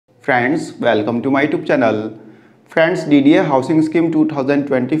Friends welcome to my YouTube channel. Friends DDA housing scheme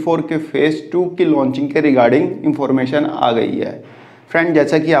 2024 के phase 2 की launching के regarding information आ गई है। फ्रेंड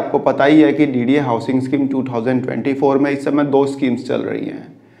जैसा कि आपको पता ही है कि डीडीए हाउसिंग स्कीम 2024 में इस समय दो स्कीम्स चल रही हैं,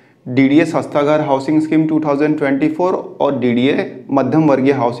 डीडीए सस्ता घर हाउसिंग स्कीम 2024 और डीडीए मध्यम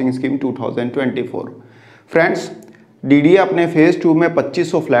वर्गीय हाउसिंग स्कीम 2024। फ्रेंड्स डीडीए अपने फेज़ 2 में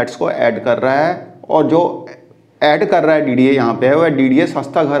 2500 फ्लैट्स को ऐड कर रहा है और जो ऐड कर रहा है डीडीए यहाँ पे वह डीडीए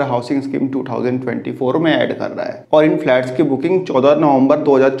सस्ता घर हाउसिंग स्कीम 2024 में ऐड कर रहा है और इन फ्लैट्स की बुकिंग 14 नवंबर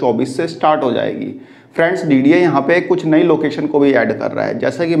 2024 से स्टार्ट हो जाएगी। फ्रेंड्स डीडीए यहाँ पे कुछ नई लोकेशन को भी ऐड कर रहा है,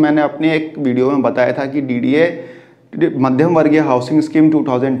 जैसा कि मैंने अपने एक वीडियो में बताया था कि डीडीए मध्यम वर्गीय हाउसिंग स्कीम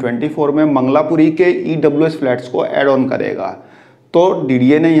 2024 में मंगलापुरी के ईडब्ल्यूएस फ्लैट्स को ऐड ऑन करेगा। तो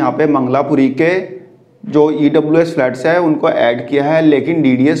डीडीए ने यहाँ पे मंगलापुरी के जो ईडब्ल्यूएस फ्लैट्स है उनको ऐड किया है, लेकिन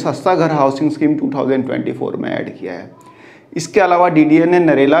डीडीए सस्ता घर हाउसिंग स्कीम 2024 में ऐड किया है। इसके अलावा डीडीए ने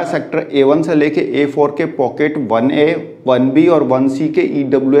नरेला सेक्टर A1 से लेके A4 के पॉकेट 1A, 1B और 1C के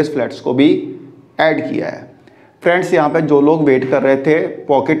ईडब्ल्यूएस फ्लैट्स को भी ऐड किया है। फ्रेंड्स यहाँ पे जो लोग वेट कर रहे थे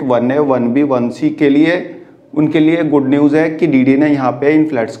पॉकेट 1A, 1B, 1C के लिए, उनके लिए गुड न्यूज़ है कि डीडीए ने यहाँ पे इन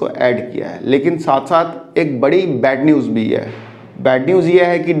फ्लैट्स को ऐड किया है, लेकिन साथ साथ एक बड़ी बैड न्यूज़ भी है। बैड न्यूज़ ये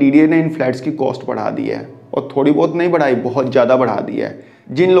है कि डीडीए ने इन फ्लैट्स की कॉस्ट बढ़ा दी है और थोड़ी बहुत नहीं बढ़ाई, बहुत ज़्यादा बढ़ा दी है।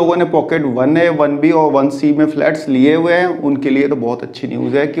 जिन लोगों ने पॉकेट 1A, 1B और 1C में फ्लैट्स लिए हुए हैं उनके लिए तो बहुत अच्छी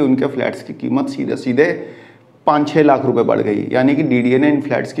न्यूज़ है कि उनके फ्लैट्स की कीमत सीधे सीधे 5-6 लाख रुपए बढ़ गई, यानी कि डीडीए ने इन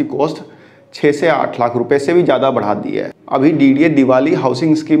फ्लैट्स की कॉस्ट 6 से 8 लाख रुपए से भी ज़्यादा बढ़ा दी है। अभी डीडीए दिवाली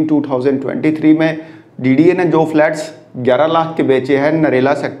हाउसिंग स्कीम 2023 में डीडीए ने जो फ्लैट्स 11 लाख के बेचे हैं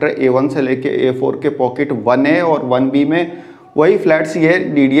नरेला सेक्टर A1 से लेके A4 के पॉकेट 1A और 1B में, वही फ्लैट्स ये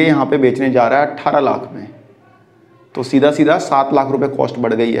डीडीए यहाँ पे बेचने जा रहा है 18 लाख में। तो सीधा सीधा 7 लाख रुपए कॉस्ट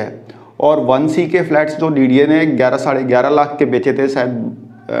बढ़ गई है। और 1C के फ्लैट्स जो डीडीए ने 11-11.5 लाख के बेचे थे, शायद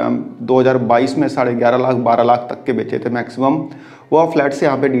 2022 में 11.5 लाख 12 लाख तक के बेचे थे मैक्सिमम, वह फ्लैट्स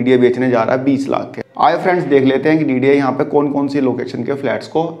यहाँ पे डीडीए बेचने जा रहा है 20 लाख के। आए फ्रेंड्स देख लेते हैं कि डीडीए यहाँ पे कौन कौन सी लोकेशन के फ्लैट्स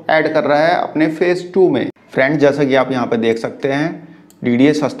को ऐड कर रहा है अपने फेज़ 2 में। फ्रेंड्स जैसा कि आप यहाँ पे देख सकते हैं,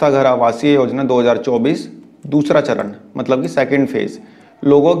 डीडीए सस्ता घर आवासीय योजना 2024 दूसरा चरण मतलब कि सेकंड फेज,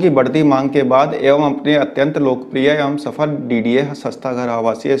 लोगों की बढ़ती मांग के बाद एवं अपने अत्यंत लोकप्रिय एवं सफल डीडीए सस्ता घर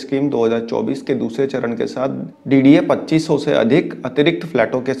आवासीय स्कीम 2024 के दूसरे चरण के साथ डीडीए 2500 से अधिक अतिरिक्त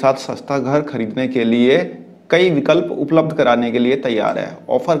फ्लैटों के साथ सस्ता घर खरीदने के लिए कई विकल्प उपलब्ध कराने के लिए तैयार है।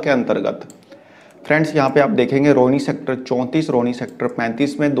 ऑफर के अंतर्गत फ्रेंड्स यहाँ पे आप देखेंगे रोहिणी सेक्टर 34, रोहिणी सेक्टर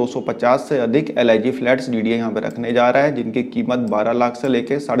 35 में 250 से अधिक LIG फ्लैट्स डीडीए यहाँ पे रखने जा रहा है, जिनकी कीमत 12 लाख से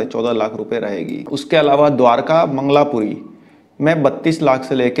लेकर 14.5 लाख रुपए रहेगी। उसके अलावा द्वारका मंगलापुरी में 32 लाख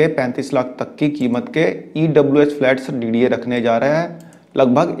से लेकर 35 लाख तक की कीमत के EWS फ्लैट्स डीडीए रखने जा रहा है।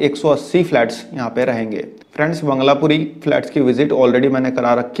 लगभग 180 फ्लैट्स यहाँ पे रहेंगे। फ्रेंड्स मंगलापुरी फ्लैट्स की विजिट ऑलरेडी मैंने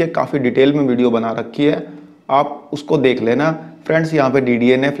करा रखी है, काफ़ी डिटेल में वीडियो बना रखी है, आप उसको देख लेना। फ्रेंड्स यहाँ पे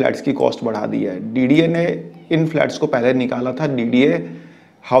डीडीए ने फ्लैट्स की कॉस्ट बढ़ा दी है। डीडीए ने इन फ्लैट्स को पहले निकाला था डीडीए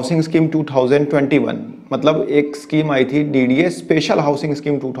हाउसिंग स्कीम 2021, मतलब एक स्कीम आई थी डीडीए स्पेशल हाउसिंग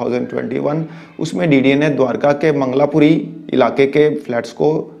स्कीम 2021, उसमें डीडीए ने द्वारका के मंगलापुरी इलाके के फ्लैट्स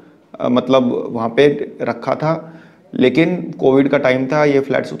को मतलब वहाँ पे रखा था, लेकिन कोविड का टाइम था, ये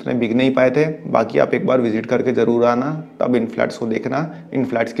फ्लैट्स उतने बिक नहीं पाए थे। बाकी आप एक बार विजिट करके ज़रूर आना, तब इन फ्लैट्स को देखना। इन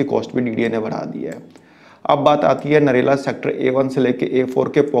फ्लैट्स की कॉस्ट भी डीडीए ने बढ़ा दी है। अब बात आती है नरेला सेक्टर A1 से लेके A4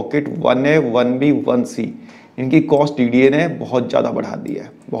 के पॉकेट 1A, 1B, 1C, इनकी कॉस्ट डीडीए ने बहुत ज़्यादा बढ़ा दी है,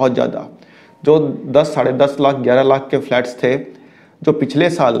 बहुत ज़्यादा। जो 10, 10.5 लाख 11 लाख के फ्लैट्स थे जो पिछले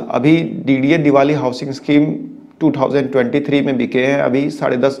साल अभी डीडीए दिवाली हाउसिंग स्कीम 2023 में बिके हैं, अभी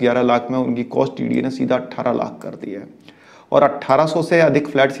 10.5-11 लाख में उनकी कॉस्ट डीडीए ने सीधा 18 लाख कर दी है और 1800 से अधिक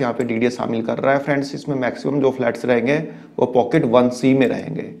फ्लैट्स यहाँ पे डीडीए शामिल कर रहा है। फ्रेंड्स इसमें मैक्सिमम जो फ्लैट्स रहेंगे वो पॉकेट 1C में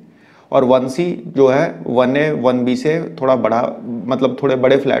रहेंगे और 1C जो है 1A, 1B से थोड़ा बड़ा मतलब थोड़े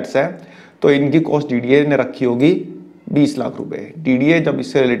बड़े फ्लैट्स हैं, तो इनकी कॉस्ट डीडीए ने रखी होगी 20 लाख रुपए। डीडीए जब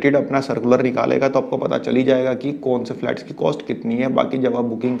इससे रिलेटेड अपना सर्कुलर निकालेगा तो आपको पता चल ही जाएगा कि कौन से फ्लैट्स की कॉस्ट कितनी है। बाकी जब आप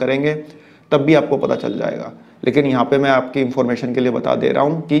बुकिंग करेंगे तब भी आपको पता चल जाएगा, लेकिन यहाँ पे मैं आपकी इंफॉर्मेशन के लिए बता दे रहा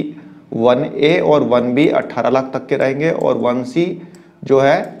हूँ कि 1A और 1B 18 लाख तक के रहेंगे और 1C जो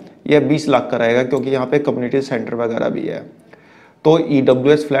है यह 20 लाख का रहेगा, क्योंकि यहाँ पे कम्युनिटी सेंटर वगैरह भी है। तो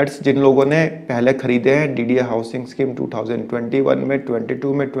EWS फ्लैट्स जिन लोगों ने पहले खरीदे हैं डीडीए हाउसिंग स्कीम 2021 में,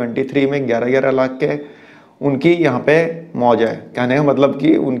 22 में, 23 में 11-11 लाख के, उनकी यहाँ पे मौज है। कहने का मतलब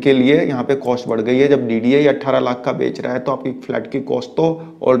कि उनके लिए यहाँ पे कॉस्ट बढ़ गई है। जब डीडीए 18 लाख का बेच रहा है तो आपकी फ्लैट की कॉस्ट तो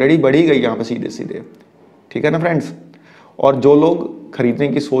ऑलरेडी बढ़ी गई यहाँ पे सीधे सीधे, ठीक है ना फ्रेंड्स। और जो लोग खरीदने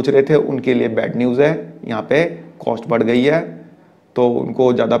की सोच रहे थे उनके लिए बैड न्यूज़ है, यहाँ पे कॉस्ट बढ़ गई है। तो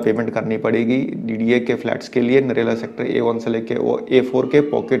उनको ज़्यादा पेमेंट करनी पड़ेगी डीडीए के फ्लैट्स के लिए नरेला सेक्टर A1 से लेके वो A4 के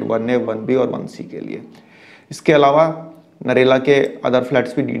पॉकेट 1A 1B और 1C के लिए। इसके अलावा नरेला के अदर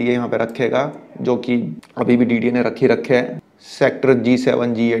फ्लैट्स भी डीडीए यहाँ पे रखेगा, जो कि अभी भी डीडीए ने रखे हैं। सेक्टर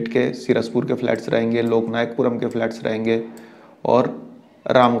G7 G8 के सिरसपुर के फ्लैट्स रहेंगे, लोकनायक पुरम के फ्लैट्स रहेंगे और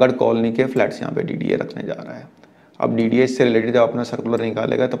रामगढ़ कॉलोनी के फ्लैट्स यहाँ पे डीडीए रखने जा रहा है। अब डीडीए से रिलेटेड जब अपना सर्कुलर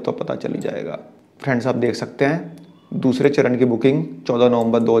निकालेगा तब तो पता चल ही जाएगा। फ्रेंड्स आप देख सकते हैं दूसरे चरण की बुकिंग 14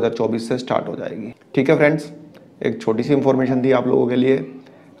 नवंबर 2024 से स्टार्ट हो जाएगी। ठीक है फ्रेंड्स, एक छोटी सी इंफॉर्मेशन थी आप लोगों के लिए,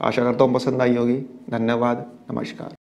 आशा करता हूँ पसंद आई होगी। धन्यवाद, नमस्कार।